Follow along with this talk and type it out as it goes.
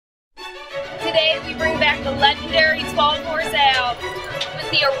the legendary 12-horse ale with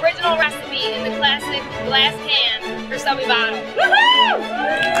the original recipe in the classic glass can or stubby bottle.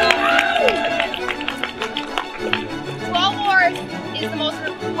 12-horse is the most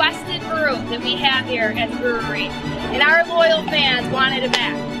requested brew that we have here at the brewery, and our loyal fans wanted it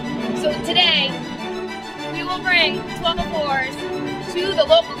back. So today, we will bring 12-horse to the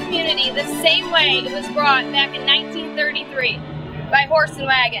local community the same way it was brought back in 1933 by horse and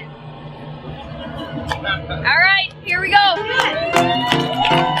wagon. All right, here we go.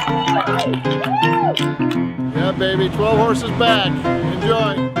 Yeah, baby, 12 horses back.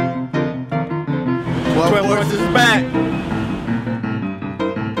 Enjoy. 12 horses back.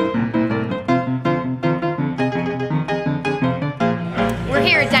 We're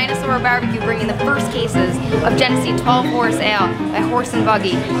here at Dinosaur Barbecue bringing the first cases of Genesee 12-horse ale by Horse and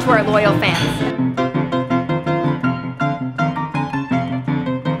Buggy to our loyal fans.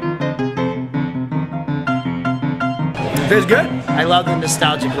 Tastes good. I love the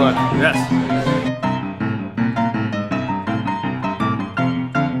nostalgic look. Yes.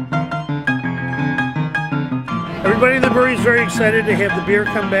 Everybody in the brewery is very excited to have the beer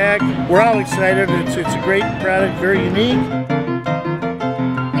come back. We're all excited. It's a great product, very unique.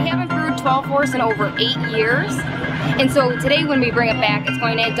 We haven't brewed 12-horse in over 8 years. And so today when we bring it back, it's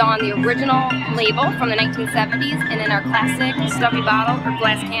going to don the original label from the 1970s, and in our classic stubby bottle or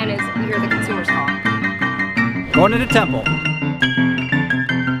glass can, as we hear the consumers call it. Going to the temple.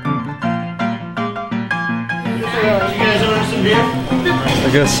 You guys order some beer? I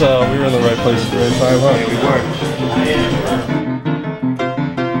guess we were in the right place at the right time, huh? Yeah,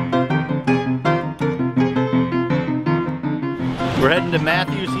 we were. We're heading to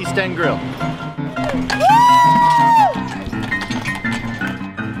Matthew's East End Grill.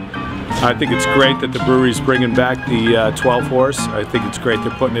 I think it's great that the brewery's bringing back the 12-horse. I think it's great they're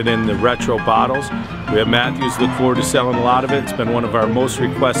putting it in the retro bottles. We have Matthews, look forward to selling a lot of it. It's been one of our most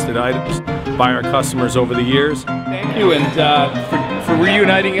requested items by our customers over the years. Thank you, and for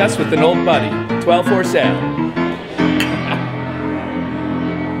reuniting us with an old buddy, 12-horse ale.